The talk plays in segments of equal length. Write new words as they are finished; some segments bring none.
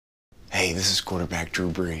Hey, this is quarterback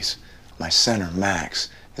Drew Brees. My center, Max,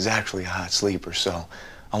 is actually a hot sleeper, so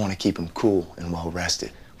I want to keep him cool and well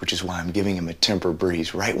rested, which is why I'm giving him a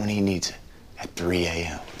Tempur-Breeze right when he needs it at 3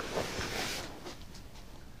 a.m.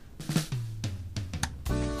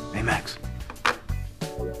 Hey, Max.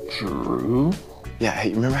 Drew? Yeah,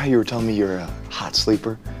 hey, remember how you were telling me you're a hot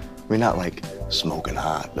sleeper? I mean, not like smoking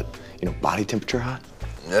hot, but, body temperature hot?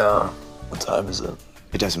 Yeah. What time is it?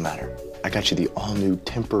 It doesn't matter. I got you the all-new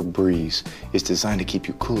Tempur-Breeze. It's designed to keep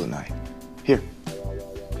you cool at night. Here,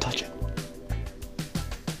 touch it.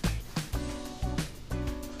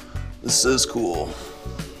 This is cool.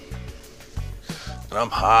 And I'm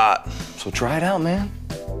hot. So try it out, man.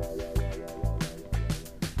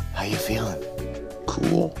 How you feeling?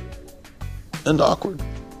 Cool. And awkward.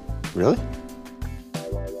 Really?